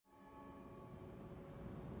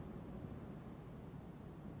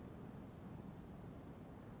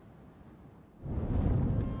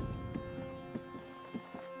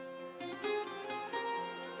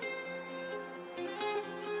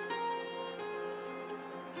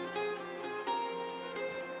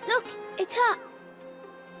It's her.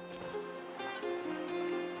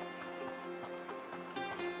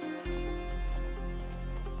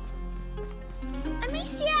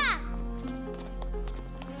 Amicia!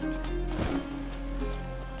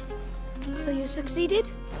 So you succeeded?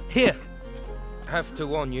 Here. Have to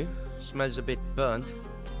warn you, smells a bit burnt.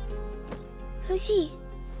 Who's he?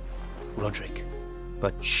 Roderick.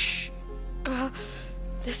 But shh. The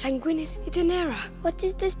Sanguinis Itinera. What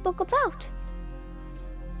is this book about?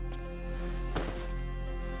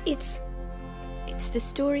 It's the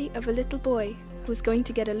story of a little boy who's going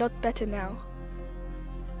to get a lot better now.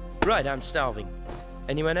 Right, I'm starving.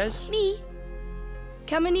 Anyone else? Me?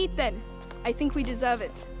 Come and eat then. I think we deserve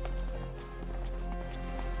it.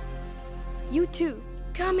 You too.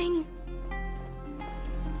 Coming.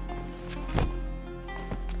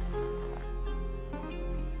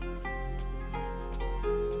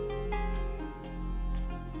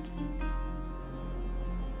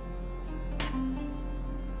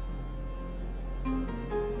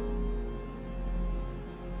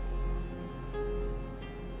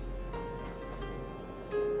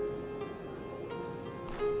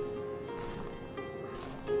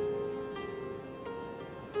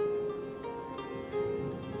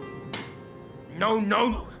 No,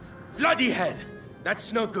 no! Bloody hell!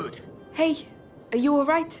 That's no good. Hey, are you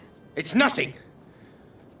alright? It's nothing!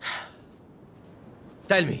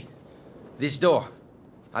 Tell me, this door,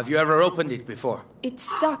 have you ever opened it before?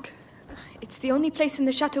 It's stuck. It's the only place in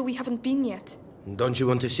the chateau we haven't been yet. Don't you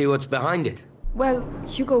want to see what's behind it? Well,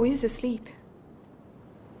 Hugo is asleep.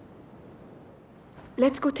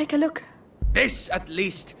 Let's go take a look. This, at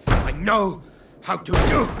least, I know how to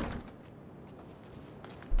do!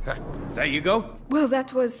 There you go. Well,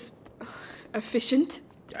 that was efficient.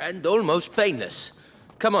 And almost painless.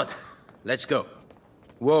 Come on, let's go.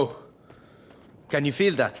 Whoa. Can you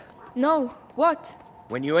feel that? No, what?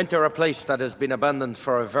 When you enter a place that has been abandoned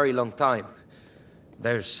for a very long time,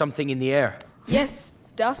 there's something in the air. Yes,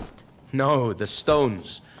 dust. No, the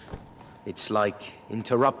stones. It's like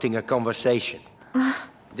interrupting a conversation.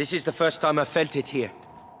 This is the first time I felt it here.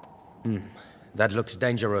 That looks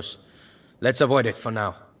dangerous. Let's avoid it for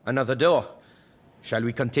now. Another door. Shall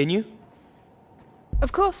we continue?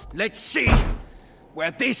 Of course. Let's see where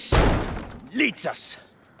this leads us.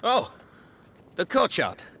 Oh, the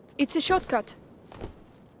courtyard. It's a shortcut.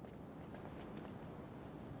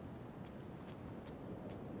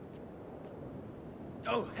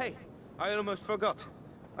 Oh, hey, I almost forgot.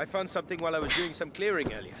 I found something while I was doing some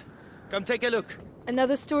clearing earlier. Come take a look.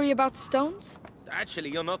 Another story about stones? Actually,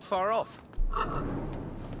 you're not far off.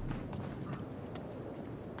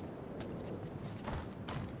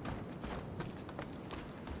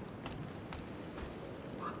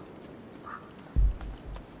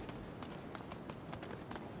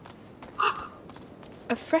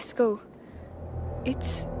 A fresco.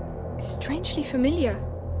 It's strangely familiar.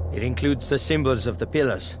 It includes the symbols of the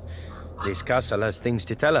pillars. This castle has things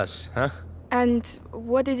to tell us, huh? And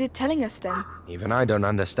what is it telling us then? Even I don't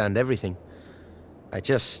understand everything. I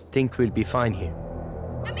just think we'll be fine here.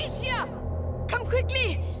 Amicia! Come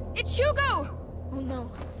quickly! It's Hugo! Oh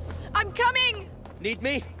no. I'm coming! Need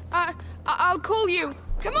me? I'll call you.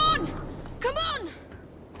 Come on! Come on!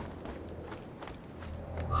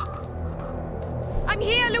 I'm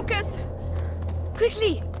here, Lucas!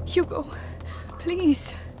 Quickly! Hugo,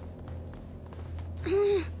 please.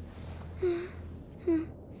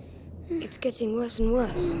 It's getting worse and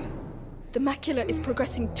worse. The macula is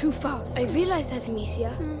progressing too fast. I realize that,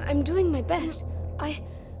 Amicia. I'm doing my best. I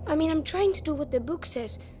mean, I'm trying to do what the book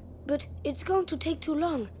says, but it's going to take too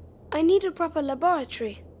long. I need a proper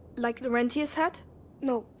laboratory. Like Laurentius had?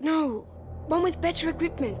 No, one with better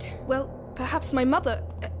equipment. Well, perhaps my mother,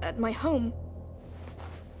 at my home.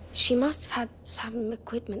 She must have had some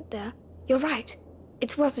equipment there. You're right.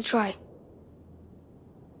 It's worth a try.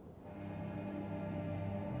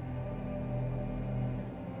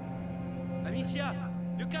 Amicia!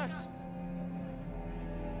 Lucas!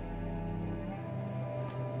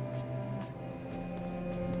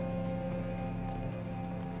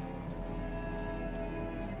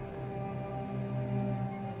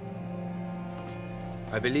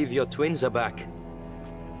 I believe your twins are back.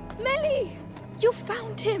 Melly! You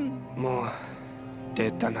found him! More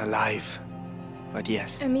dead than alive. But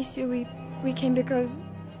yes. Amicia, we came because,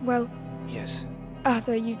 well... Yes.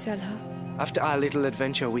 Arthur, you tell her. After our little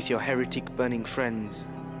adventure with your heretic-burning friends,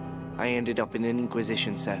 I ended up in an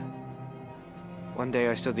Inquisition cell. One day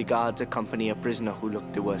I saw the guards accompany a prisoner who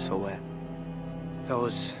looked the worse for wear.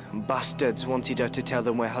 Those bastards wanted her to tell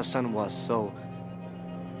them where her son was, so...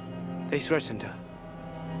 they threatened her.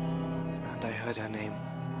 And I heard her name.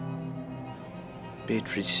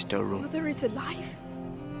 Beatrice Storu. Mother is alive?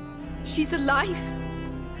 She's alive?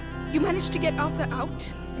 You managed to get Arthur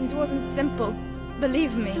out? It wasn't simple.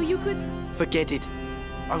 Believe me. So you could... Forget it.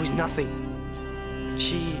 I was nothing.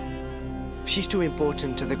 She's too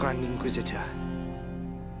important to the Grand Inquisitor.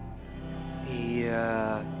 He,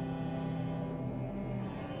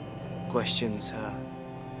 questions her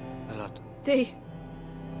a lot. They...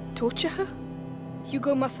 torture her?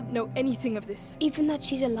 Hugo mustn't know anything of this. Even that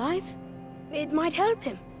she's alive? It might help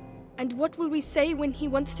him. And what will we say when he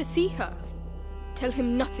wants to see her? Tell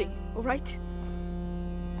him nothing, all right?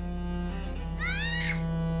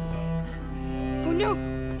 Oh no!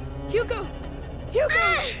 Hugo!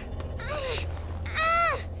 Hugo!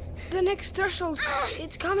 The next threshold.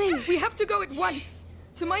 It's coming. We have to go at once!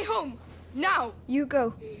 To my home! Now! You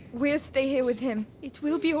go. We'll stay here with him. It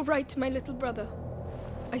will be all right, my little brother.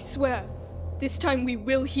 I swear, this time we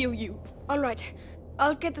will heal you. All right.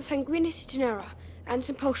 I'll get the Sanguinis Itinera and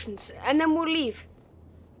some potions, and then we'll leave.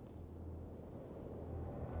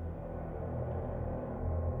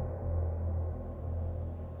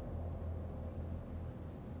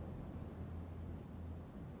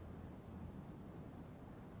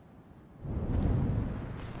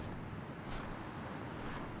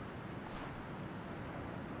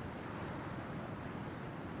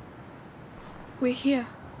 We're here.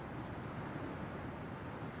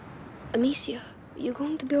 Amicia, you're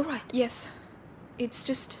going to be all right? Yes. It's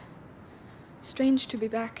just... strange to be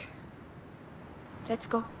back. Let's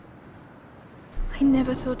go. I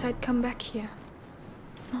never thought I'd come back here.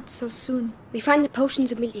 Not so soon. We find the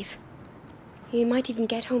potions and we leave. You might even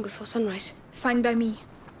get home before sunrise. Fine by me.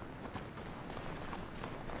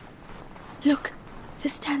 Look, the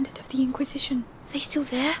standard of the Inquisition. Are they still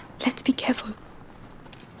there? Let's be careful.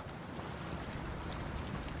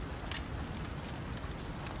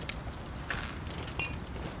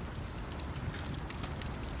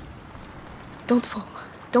 Don't fall.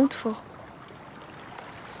 Don't fall.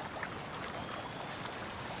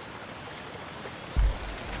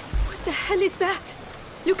 What the hell is that?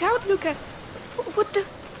 Look out, Lucas!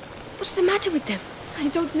 What's the matter with them? I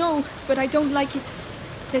don't know, but I don't like it.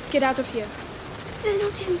 Let's get out of here. They're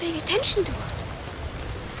not even paying attention to us.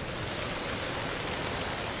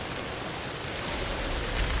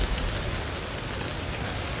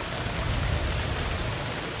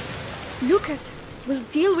 Lucas, we'll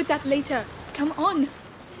deal with that later. Come on.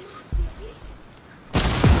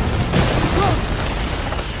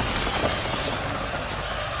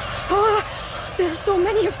 Oh, there are so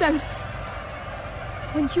many of them.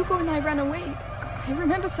 When Hugo and I ran away, I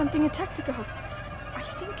remember something attacked the guards. I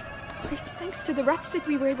think it's thanks to the rats that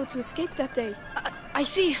we were able to escape that day. I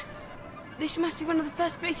see. This must be one of the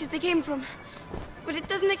first places they came from. But it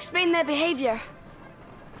doesn't explain their behavior.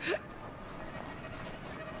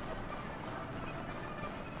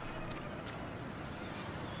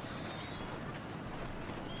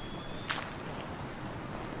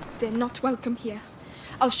 They're not welcome here.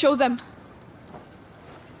 I'll show them.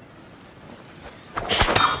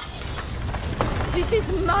 This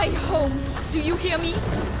is my home. Do you hear me?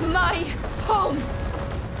 My home.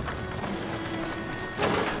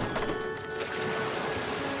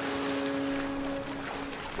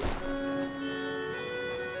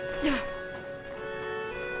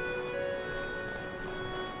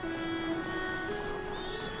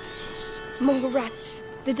 More rats.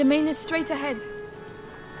 The domain is straight ahead.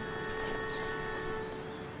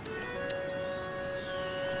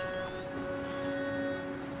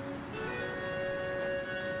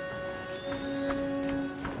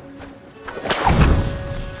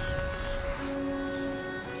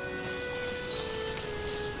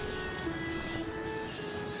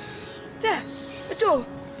 There! A door!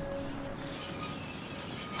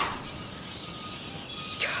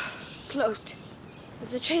 Closed.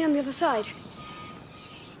 There's a chain on the other side.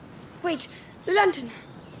 Wait, the lantern.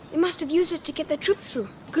 They must have used it to get their troops through.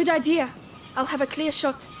 Good idea. I'll have a clear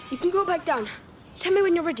shot. You can go back down. Tell me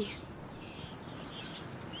when you're ready.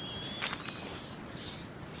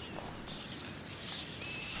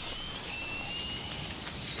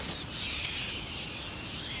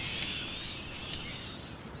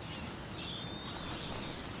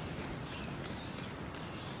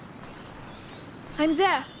 I'm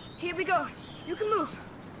there. Here we go. You can move.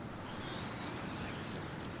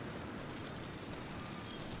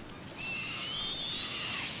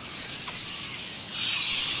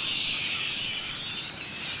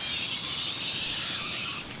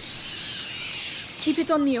 Keep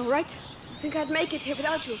it on me, all right? I think I'd make it here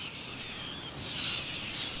without you.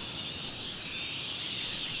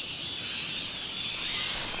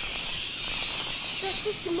 Their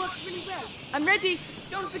system works really well. I'm ready.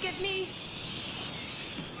 Don't forget me.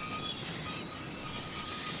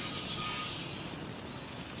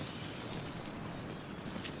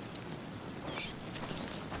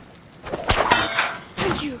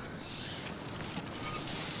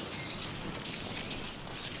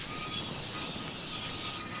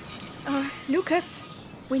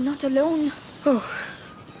 Lucas, we're not alone. Oh.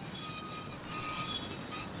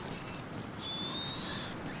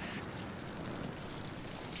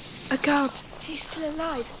 A guard. He's still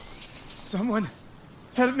alive. Someone,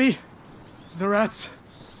 help me! The rats.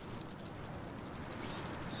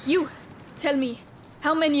 You, tell me,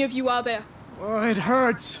 how many of you are there? Oh, it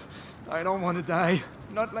hurts. I don't want to die.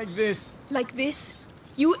 Not like this. Like this?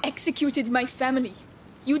 You executed my family.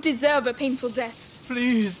 You deserve a painful death.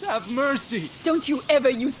 Please, have mercy. Don't you ever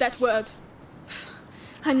use that word.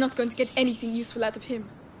 I'm not going to get anything useful out of him.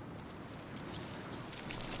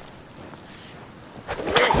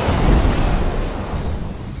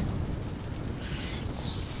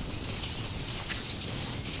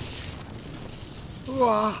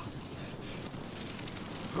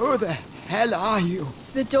 Who the hell are you?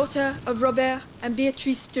 The daughter of Robert and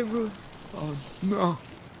Beatrice de Roux. Oh, no.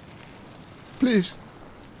 Please.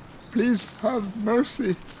 Please have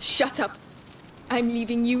mercy. Shut up. I'm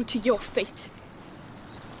leaving you to your fate.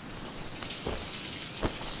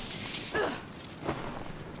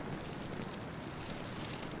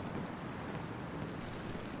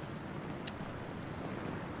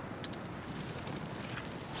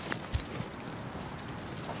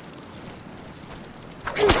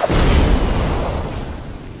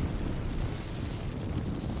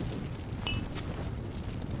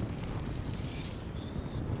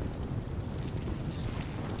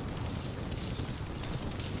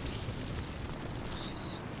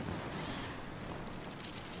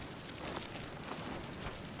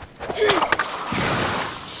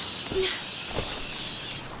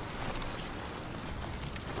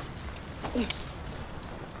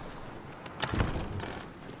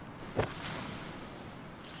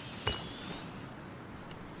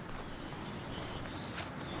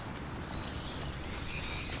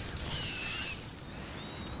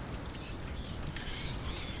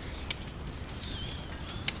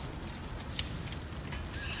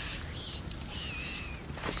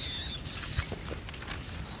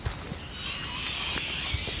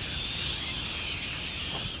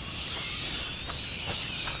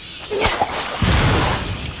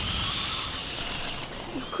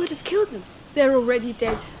 They're already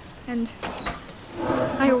dead, and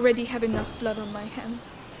I already have enough blood on my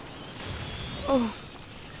hands. Oh,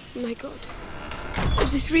 my God.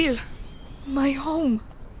 Is this real? My home.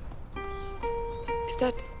 Is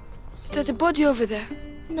that a body over there?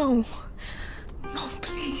 No. No,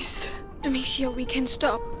 please. Amicia, we can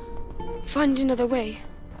stop. Find another way.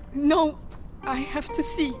 No, I have to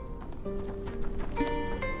see.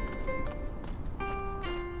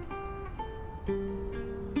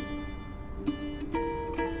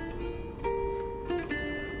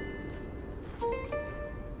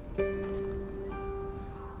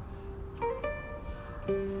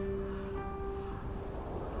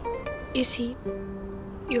 Is he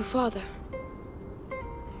your father?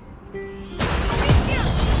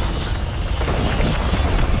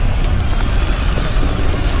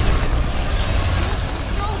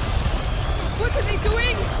 What are they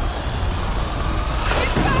doing?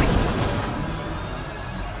 Get back!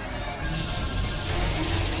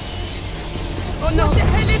 Oh no! What the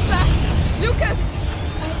hell is that? Lucas!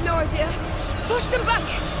 I have no idea. Push them back!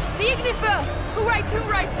 The Ignifer! Who right?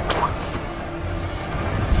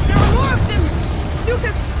 There are more of them!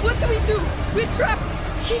 Lucas, what do we do? We're trapped!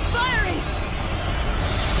 Keep firing!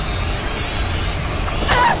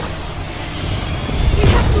 We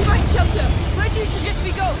have to find shelter! Where do you suggest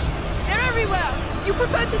we go? They're everywhere! You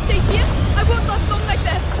prefer to stay here? I won't last long like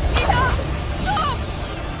that! Enough! Stop!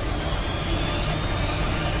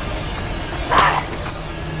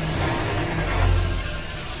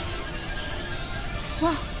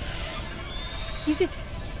 Wow.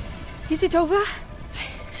 Is it over?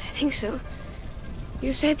 I think so.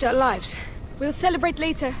 You saved our lives. We'll celebrate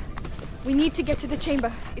later. We need to get to the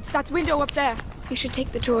chamber. It's that window up there. You should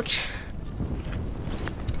take the torch.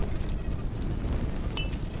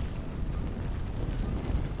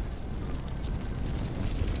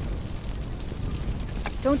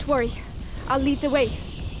 Don't worry. I'll lead the way.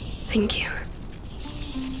 Thank you.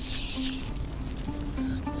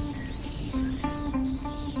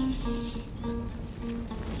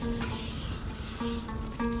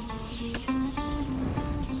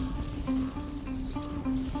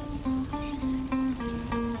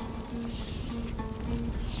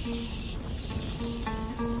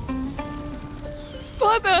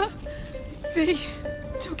 Father! They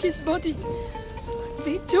took his body.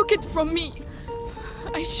 They took it from me.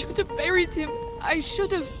 I should have buried him. I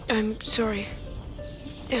should have... I'm sorry.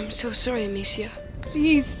 I'm so sorry, Amicia.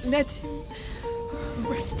 Please let him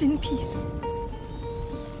rest in peace.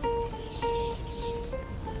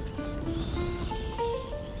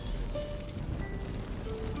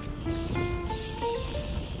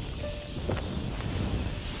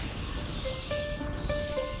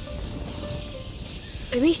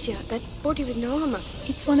 Amicia, that body with no armor.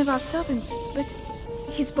 It's one of our servants, but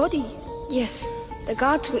his body... Yes, the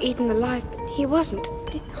guards were eaten alive, but he wasn't.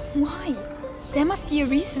 Why? There must be a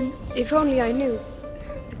reason. If only I knew.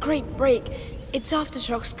 A great break. Its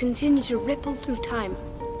aftershocks continue to ripple through time.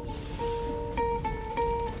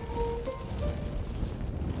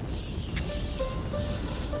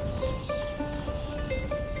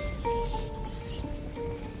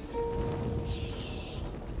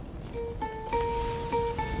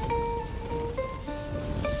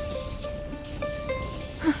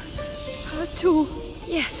 Too.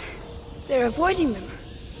 Yes, they're avoiding them.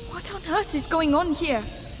 What on earth is going on here?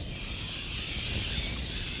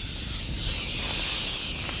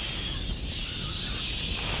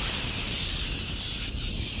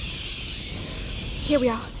 Here we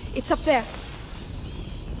are. It's up there.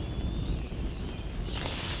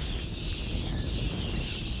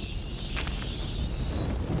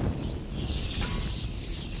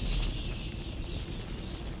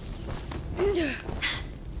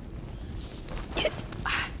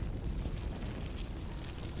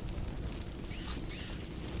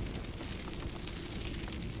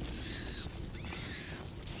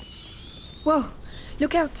 Whoa,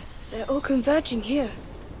 look out. They're all converging here.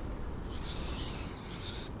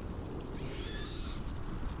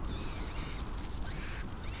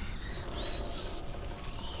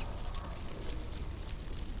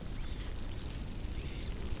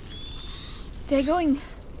 They're going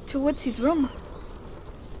towards his room.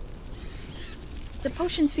 The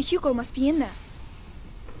potions for Hugo must be in there.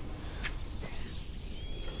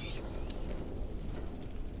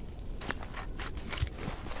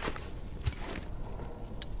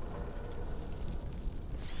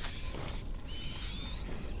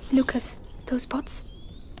 Lucas, those pots?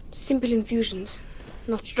 Simple infusions.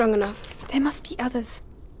 Not strong enough. There must be others.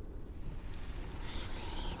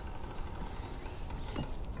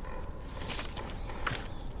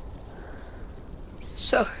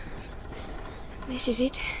 So, this is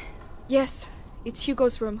it? Yes, it's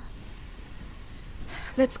Hugo's room.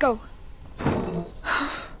 Let's go.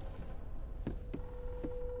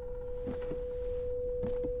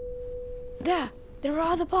 There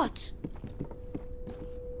are other pots.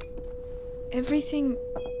 Everything's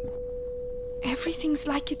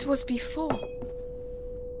like it was before.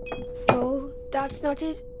 No, that's not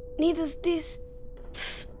it. Neither's this.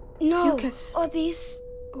 No, Lucas. or this.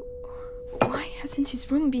 Why hasn't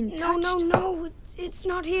his room been touched? No, it's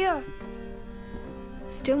not here.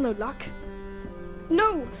 Still no luck?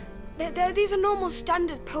 No, these are normal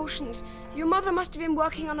standard potions. Your mother must have been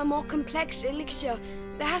working on a more complex elixir.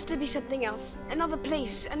 There has to be something else. Another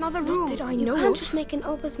place, another room. Not that I You know can't of. just make an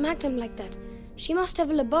opus magnum like that. She must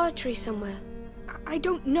have a laboratory somewhere. I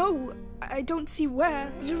don't know. I don't see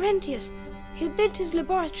where. Laurentius, he built his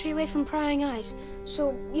laboratory away from prying eyes.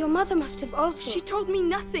 So your mother must have also... She told me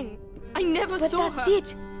nothing. I never But saw that's her.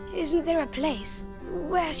 it. Isn't there a place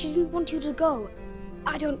where she didn't want you to go?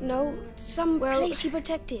 I don't know. Some place she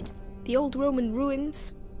protected. The old Roman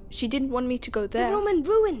ruins. She didn't want me to go there. The Roman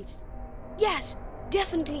ruins. Yes,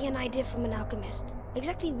 definitely an idea from an alchemist.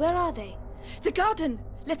 Exactly where are they? The garden.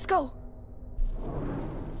 Let's go.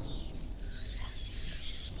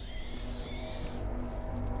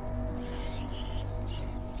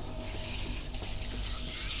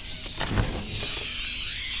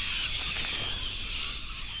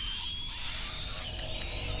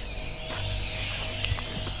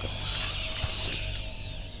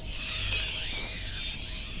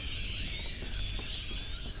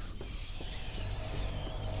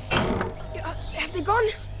 Have they gone?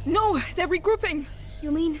 No, they're regrouping.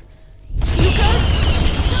 You mean... Lucas!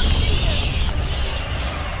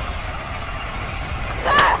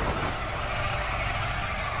 Ah!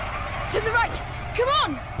 To the right! Come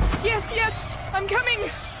on! Yes, I'm coming!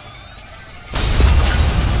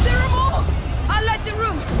 There are more! I'll light the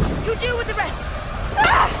room. You deal with the rest.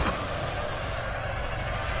 Ah!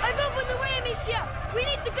 I've opened the way, Amicia! We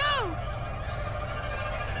need to go!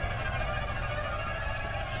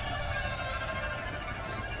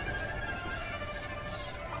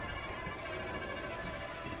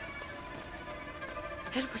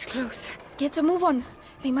 That was close. Get a move on.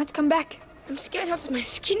 They might come back. I'm scared out of my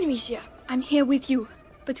skin, Amicia. I'm here with you,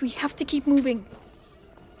 but we have to keep moving.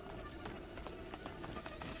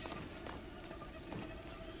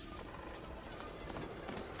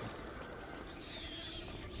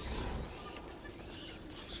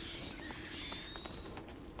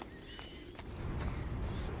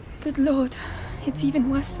 Good Lord, it's even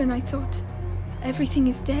worse than I thought. Everything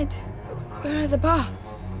is dead. Where are the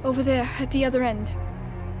baths? Over there, at the other end.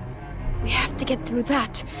 We have to get through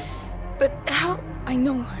that. But how? I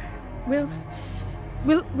know.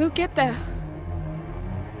 We'll get there.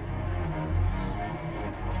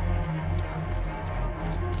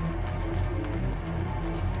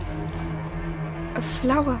 A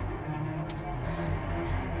flower.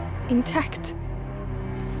 Intact.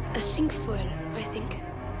 A Synthwave, I think.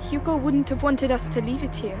 Hugo wouldn't have wanted us to leave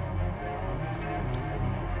it here.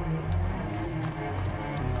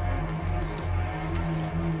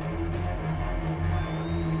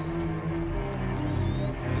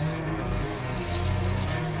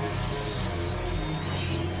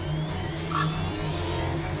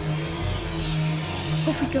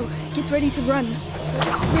 Off we go. Get ready to run.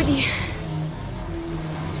 Ready.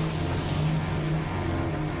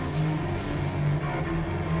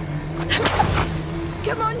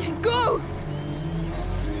 Come on, go!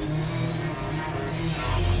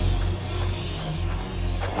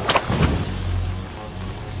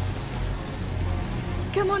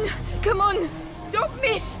 Come on! Don't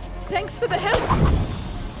miss! Thanks for the help!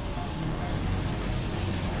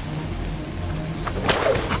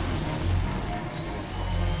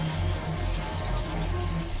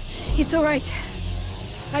 It's all right.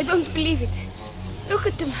 I don't believe it. Look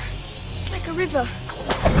at them. Like a river.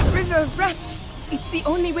 A river of rats. It's the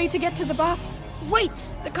only way to get to the baths. Wait,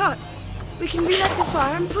 the cart. We can relight the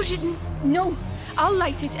fire and push it in. No, I'll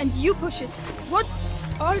light it and you push it. What?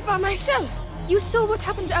 All by myself? You saw what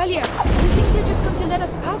happened earlier. You think they're just going to let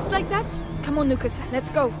us pass like that? Come on, Lucas, let's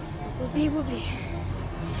go. Wobbly.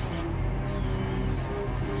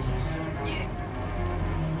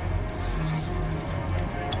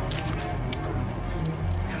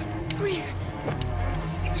 Breathe.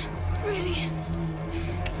 It's really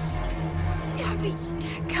heavy.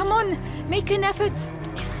 Come on, make an effort.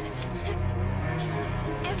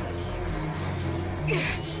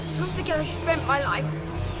 Don't forget I spent my life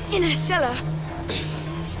in a cellar.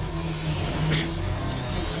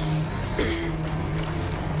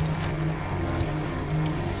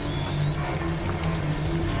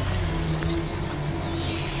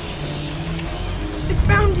 The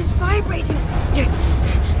ground is vibrating.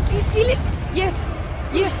 Do you feel it? Yes,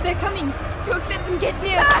 they're coming. Don't let them get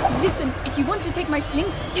near. Listen, if you want to take my sling...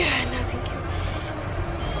 No, thank you.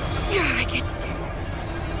 I get it.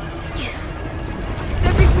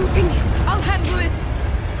 They're regrouping. I'll handle it.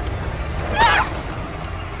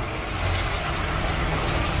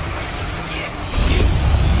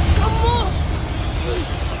 One more.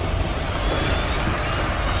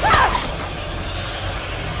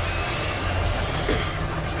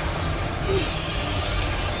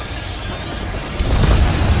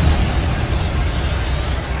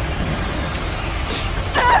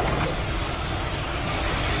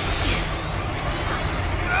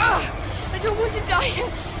 I don't want to die.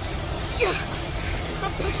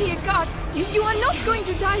 I'm pushing a cart. You are not going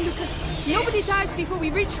to die, Lucas. Nobody dies before we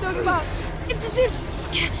reach those bars. It's as if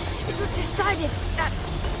it was decided that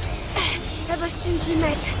ever since we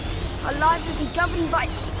met, our lives have been governed by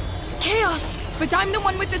chaos. But I'm the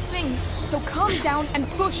one with the sling, so calm down and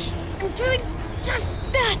push. I'm doing just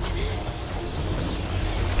that.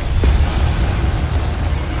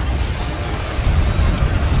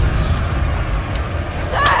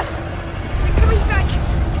 They're coming back.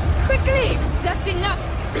 Quickly! That's enough.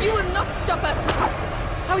 You will not stop us.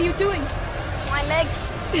 How are you doing? My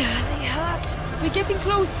legs, they hurt. We're getting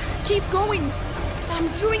close. Keep going. I'm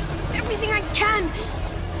doing everything I can.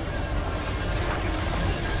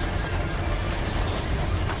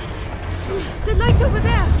 The light over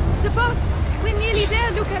there. The box. We're nearly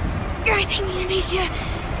there, Lucas. I think, Amicia,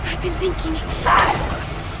 I've been thinking.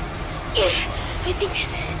 I think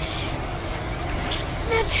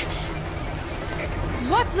that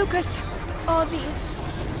What, Lucas? all these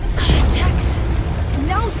attacks.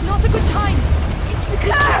 Now's not a good time. It's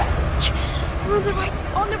because we're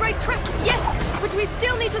On the right track, yes, but we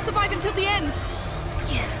still need to survive until the end.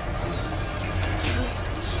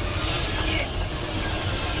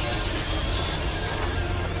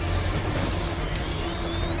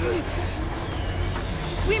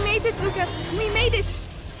 We made it, Lucas. We made it.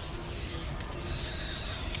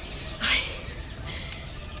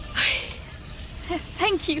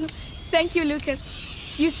 Thank you. Thank you,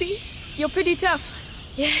 Lucas. You see, you're pretty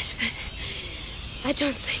tough. Yes, but I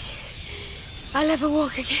don't think I'll ever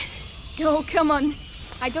walk again. Oh, come on.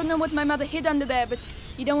 I don't know what my mother hid under there, but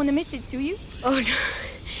you don't want to miss it, do you? Oh no.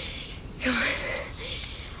 Come on.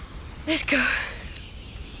 Let's go.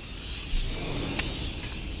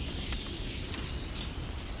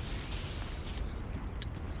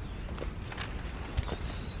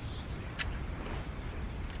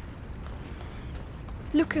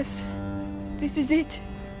 Lucas, this is it.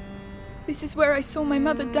 This is where I saw my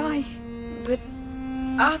mother die. But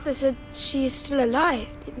Arthur said she is still alive,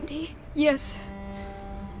 didn't he? Yes.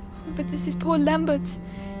 But this is poor Lambert.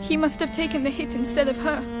 He must have taken the hit instead of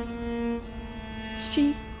her.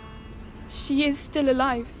 She is still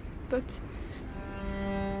alive, but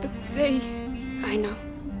they... I know.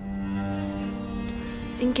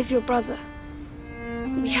 Think of your brother.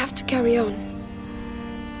 We have to carry on.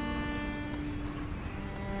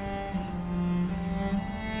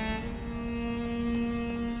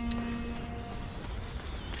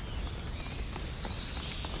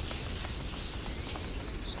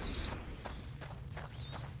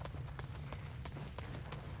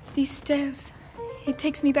 These stairs, it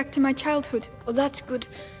takes me back to my childhood. Well, that's good,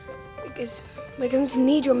 because we're going to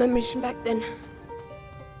need your memories from back then.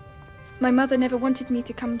 My mother never wanted me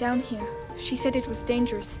to come down here. She said it was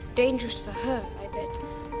dangerous. Dangerous for her, I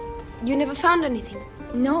bet. You never found anything?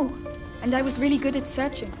 No, and I was really good at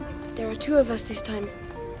searching. There are two of us this time,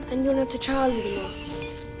 and you're not a child anymore.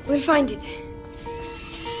 We'll find it.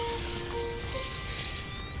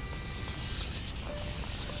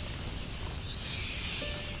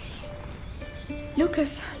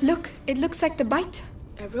 Lucas, look, it looks like the bite.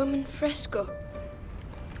 A Roman fresco.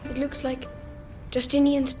 It looks like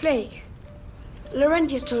Justinian's plague.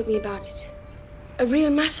 Laurentius told me about it. A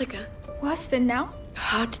real massacre. Worse than now?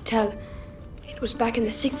 Hard to tell. It was back in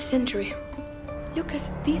the 6th century.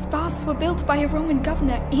 Lucas, these baths were built by a Roman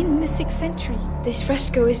governor in the 6th century. This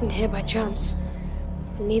fresco isn't here by chance.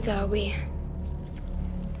 And neither are we.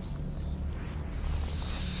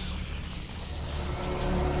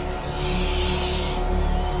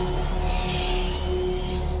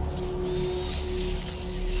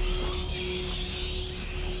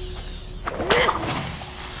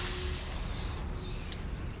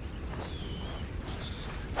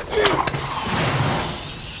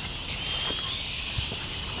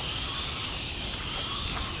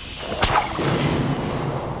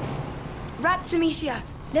 Amicia,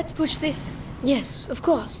 let's push this. Yes, of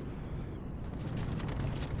course.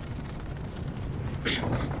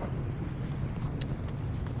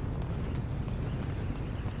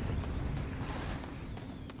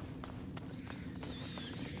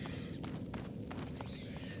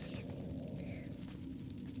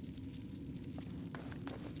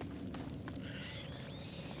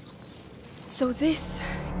 So this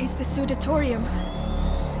is the Sudatorium.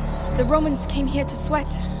 The Romans came here to sweat.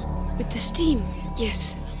 With the steam,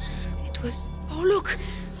 yes. It was... Oh, look!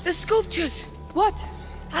 The sculptures! What?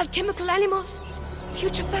 Alchemical animals,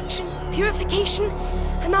 putrefaction, purification,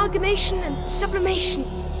 amalgamation, and sublimation.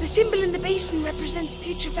 The symbol in the basin represents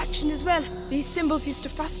putrefaction as well. These symbols used to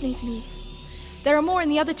fascinate me. There are more in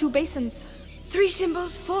the other two basins. 3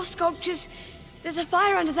 symbols, 4 sculptures. There's a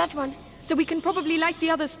fire under that one. So we can probably light the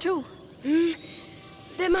others too.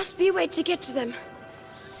 There must be a way to get to them.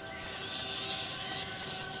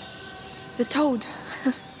 The toad.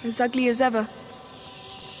 As ugly as ever.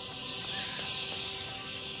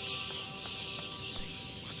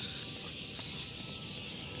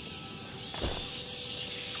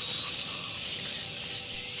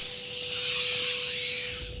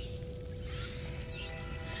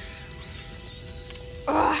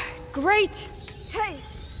 Great! Hey!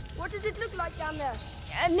 What does it look like down there?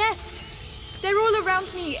 A nest! They're all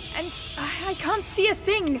around me, and I can't see a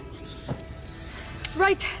thing.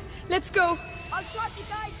 Right, let's go. I'll try to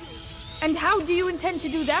guide you. And how do you intend to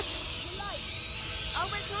do that? The light. I'll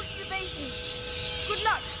wait towards the basin. Good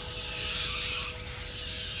luck.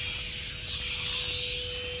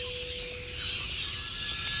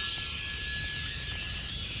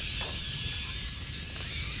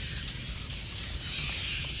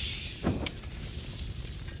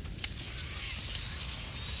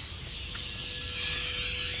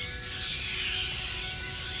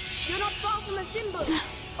 You're not far from a symbol.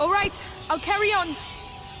 All right, I'll carry on.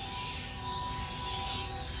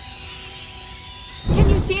 Can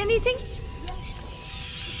you see anything? Yes.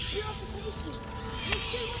 Purification. There's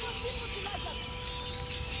still one more symbol to light up.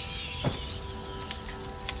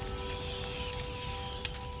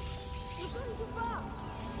 You're going too far.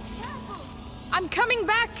 Careful. I'm coming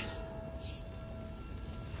back.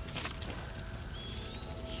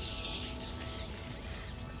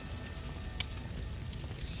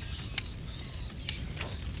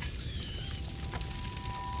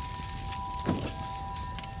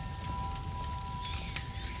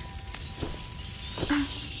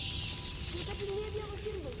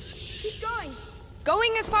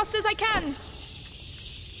 Going as fast as I can. The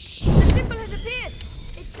symbol has appeared.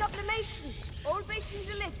 It's sublimation. All basins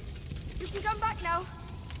are lit. You can come back now.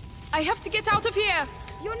 I have to get out of here.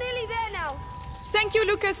 You're nearly there now. Thank you,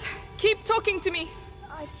 Lucas. Keep talking to me.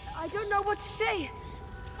 I don't know what to say.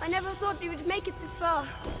 I never thought we would make it this far.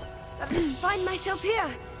 That I would find myself here.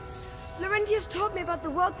 Laurentius taught me about the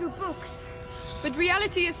world through books. But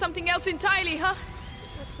reality is something else entirely, huh?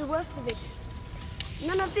 That's the worst of it.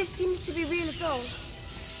 None of this seems to be real at all.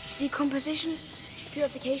 Decomposition,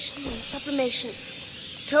 purification, and sublimation.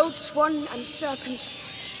 Toad, swan, and serpent.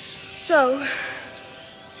 So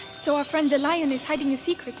our friend the lion is hiding a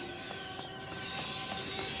secret.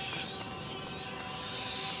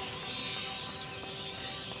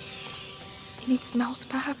 In its mouth,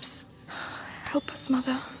 perhaps. Help us,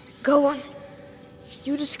 Mother. Go on.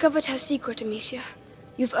 You discovered her secret, Amicia.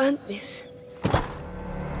 You've earned this.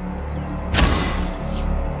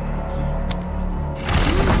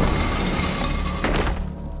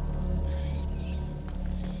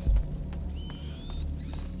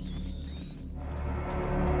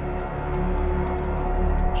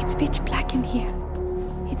 It's pitch black in here.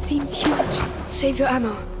 It seems huge. Save your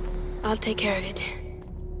ammo. I'll take care of it.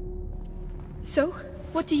 So,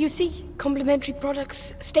 what do you see? Complementary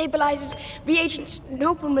products, stabilizers, reagents,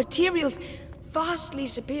 noble materials, vastly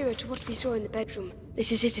superior to what we saw in the bedroom.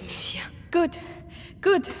 This is it, Amicia. Good.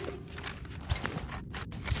 Good.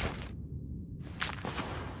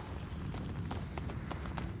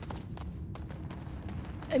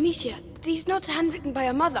 Amicia, these notes are handwritten by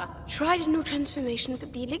our mother. Tried a new transformation,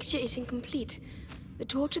 but the elixir is incomplete. The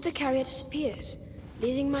torch of the carrier disappears,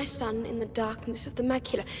 leaving my son in the darkness of the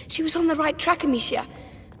macula. She was on the right track, Amicia.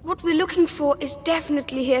 What we're looking for is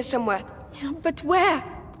definitely here somewhere. Yeah, but where?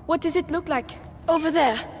 What does it look like? Over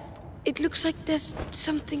there. It looks like there's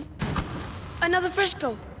something... Another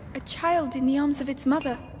fresco. A child in the arms of its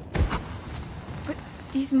mother. But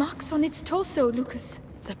these marks on its torso, Lucas.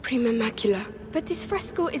 The prima macula. But this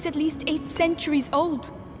fresco is at least 8 centuries old.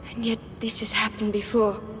 And yet this has happened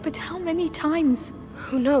before. But how many times?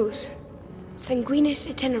 Who knows? Sanguinis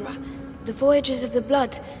itinera. The voyages of the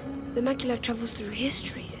blood. The macula travels through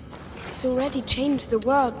history. It's already changed the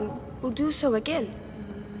world and will do so again.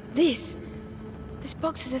 This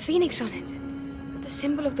box has a phoenix on it. The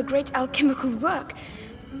symbol of the great alchemical work.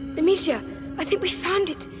 Amicia, I think we found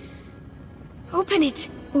it. Open it.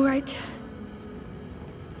 All right.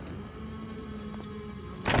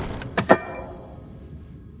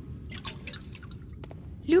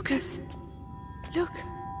 Lucas, look.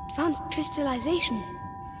 Advanced crystallization.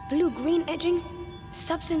 Blue-green edging.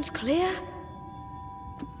 Substance clear.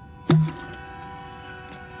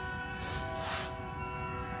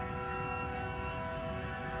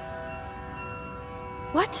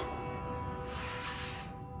 What?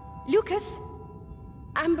 Lucas?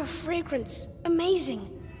 Amber fragrance. Amazing.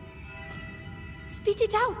 Spit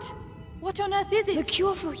it out. What on earth is it? The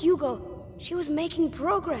cure for Hugo. She was making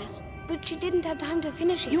progress, but she didn't have time to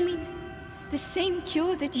finish it. You mean the same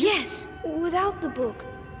cure that you... Yes, without the book.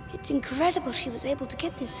 It's incredible she was able to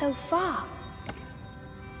get this so far.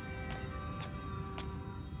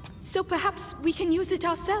 So perhaps we can use it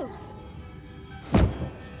ourselves.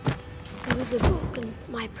 With the book and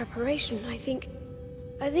my preparation, I think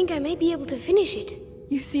I may be able to finish it.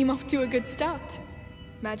 You seem off to a good start,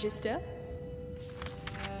 Magister.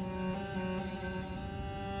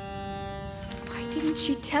 Why didn't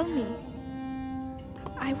she tell me?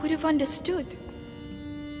 I would have understood.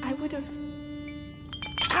 I would have...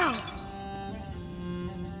 Ow!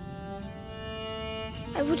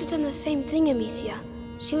 I would have done the same thing, Amicia.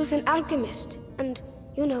 She was an alchemist, and,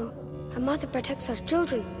 you know, her mother protects her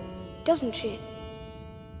children, doesn't she?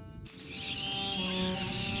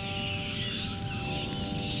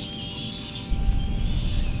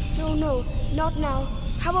 No, not now.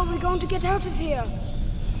 How are we going to get out of here?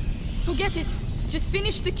 Forget it. Just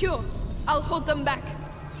finish the cure. I'll hold them back.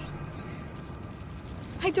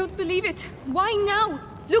 I don't believe it. Why now?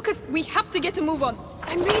 Lucas, we have to get a move on.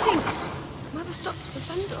 I'm reading. Mother stopped at the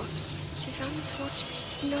sun door. She found the torch.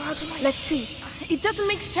 She didn't know how to light. Let's see. It doesn't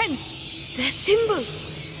make sense. They're symbols.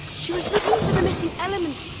 She was looking for the missing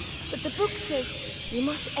element, but the book says you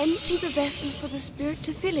must empty the vessel for the spirit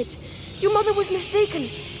to fill it. Your mother was mistaken.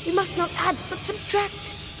 We must not add, but subtract.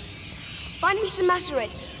 Find me some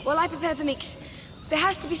macerate while I prepare the mix. There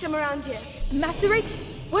has to be some around here. Macerate?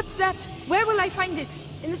 What's that? Where will I find it?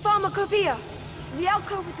 In the pharmacopoeia. The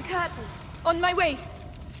alcove with the curtain. On my way.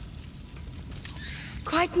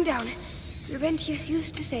 Quieten down. Laurentius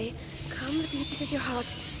used to say, calm the beating of your heart,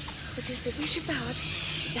 because the wish of the heart,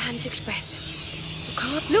 the hands express. So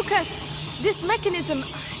calm up. Lucas! This mechanism,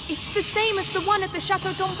 it's the same as the one at the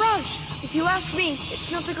Chateau d'Ombrage. If you ask me,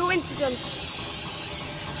 it's not a coincidence.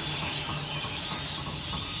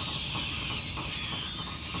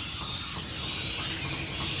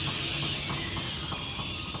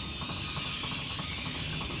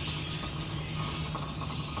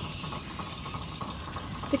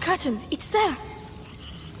 The curtain, it's there.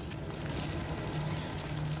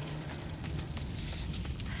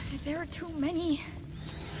 There are too many.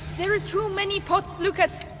 There are too many pots,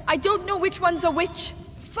 Lucas. I don't know which ones are which.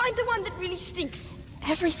 Find the one that really stinks.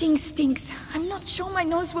 Everything stinks. I'm not sure my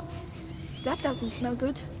nose will... That doesn't smell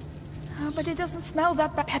good. But it doesn't smell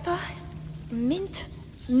that bad. Pepper? Mint?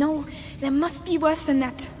 No, there must be worse than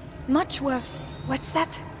that. Much worse. What's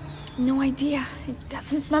that? No idea. It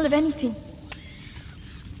doesn't smell of anything.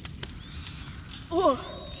 Oh,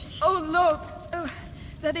 oh Lord. Oh,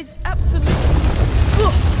 that is absolutely...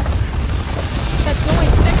 Oh. That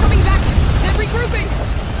noise. They're coming back. They're regrouping.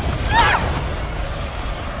 Ah!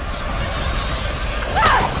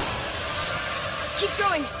 Ah! Keep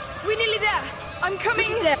going. We're nearly there. I'm coming.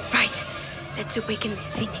 There. Right. Let's awaken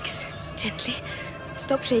this phoenix. Gently.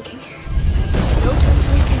 Stop shaking. No time to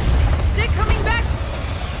resist. They're coming back.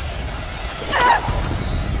 Ah!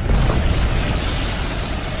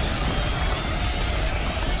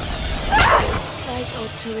 Slight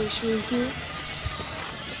alteration in here.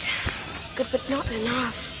 Good, but not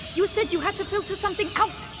enough. You said you had to filter something out.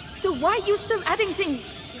 So why are you still adding things?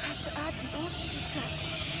 You have to add in order to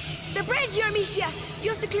subtract. The bridge, Amicia! You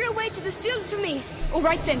have to clear a way to the stills for me. All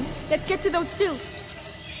right then, let's get to those stills.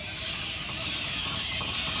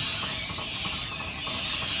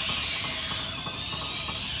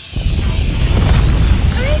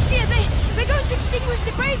 Amicia, they're going to extinguish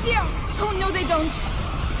the brazier! Oh no, they don't.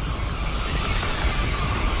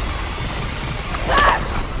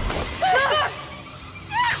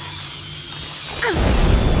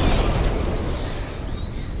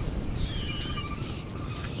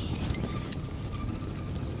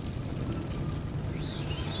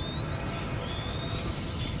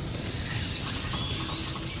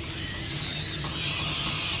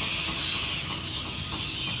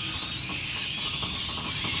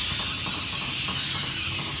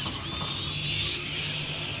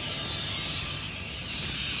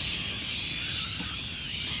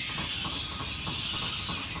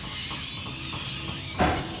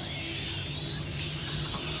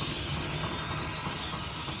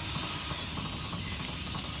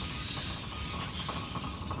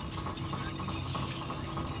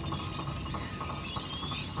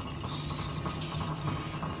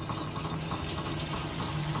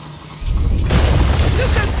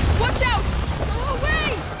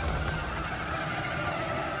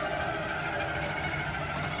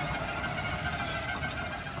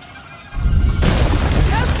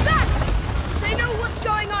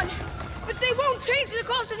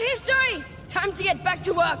 Time to get back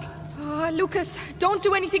to work. Oh, Lucas, don't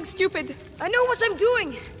do anything stupid. I know what I'm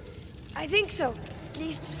doing. I think so. At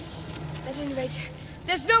least, at any rate,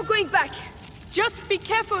 there's no going back. Just be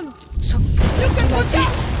careful. So, Lucas, watch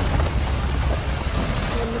out!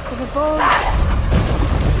 Then look on the ball.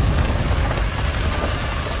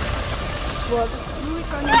 Swab fluid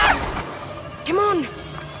running. Come on.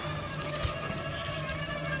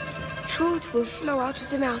 Truth will flow out of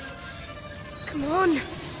the mouth. Come on.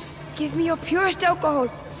 Give me your purest alcohol.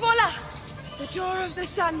 Voila! The door of the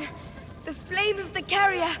sun. The flame of the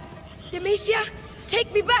carrier. Demetia,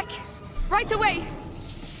 take me back. Right away.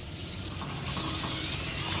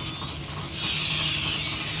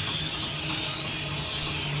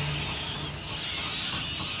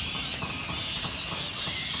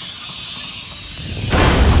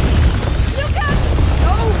 Lucas!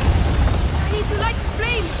 No! I need to light the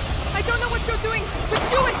flame. I don't know what you're doing, but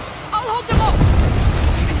do it! I'll hold them off.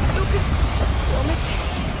 Lucas, vomit.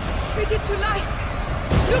 Bring it to life.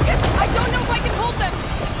 Lucas, I don't know if I can hold them.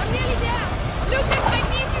 I'm nearly there. Lucas, I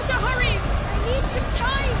need you to hurry. I need some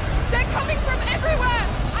time. They're coming from everywhere.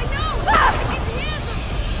 I know. Ah! I can hear them.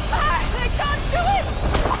 I can't do it.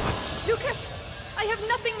 Lucas, I have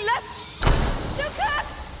nothing left. Lucas!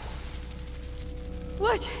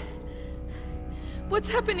 What? What's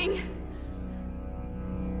happening?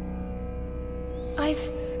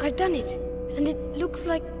 I've done it. And it looks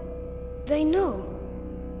like they know.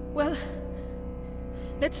 Well,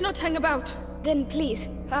 let's not hang about. Then please,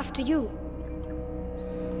 after you.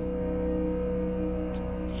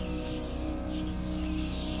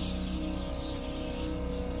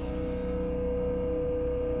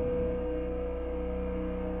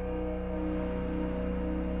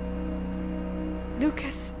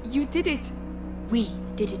 Lucas, you did it. We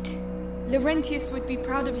did it. Laurentius would be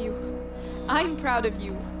proud of you. I'm proud of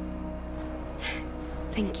you.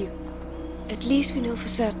 Thank you. At least we know for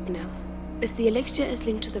certain now. If the elixir is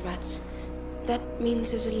linked to the rats, that means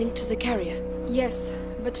there's a link to the carrier. Yes,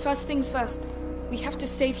 but first things first. We have to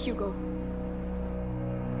save Hugo.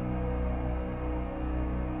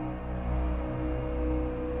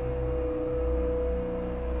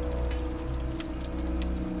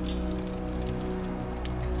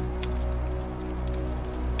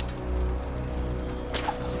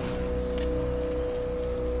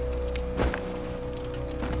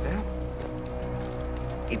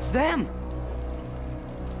 It's them!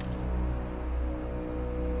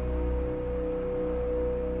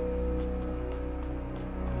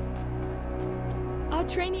 Our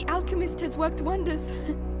trainee alchemist has worked wonders.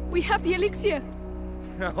 We have the elixir.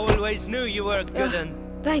 I always knew you were a good one.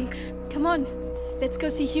 Thanks. Come on, let's go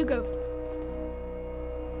see Hugo.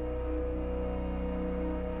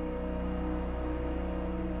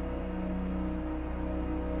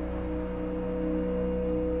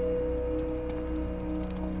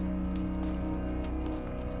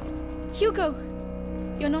 Hugo,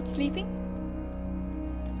 you're not sleeping?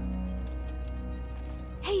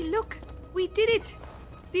 Hey, look! We did it!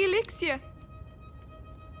 The elixir!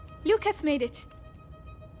 Lucas made it.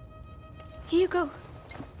 Here you go.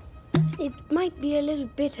 It might be a little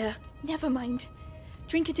bitter. Never mind.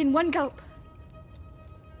 Drink it in one gulp.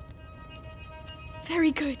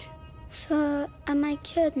 Very good. So, am I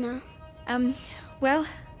cured now? Well...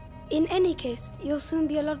 In any case, you'll soon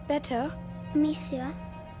be a lot better. Amicia?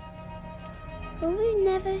 Will we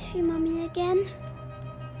never see Mommy again?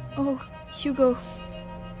 Oh, Hugo...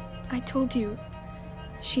 I told you...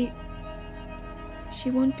 She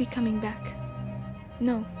won't be coming back.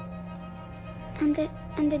 No. And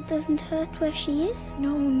it doesn't hurt where she is?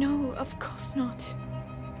 No, of course not.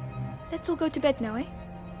 Let's all go to bed now, eh?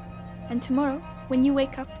 And tomorrow, when you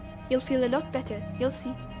wake up, you'll feel a lot better, you'll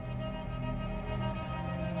see.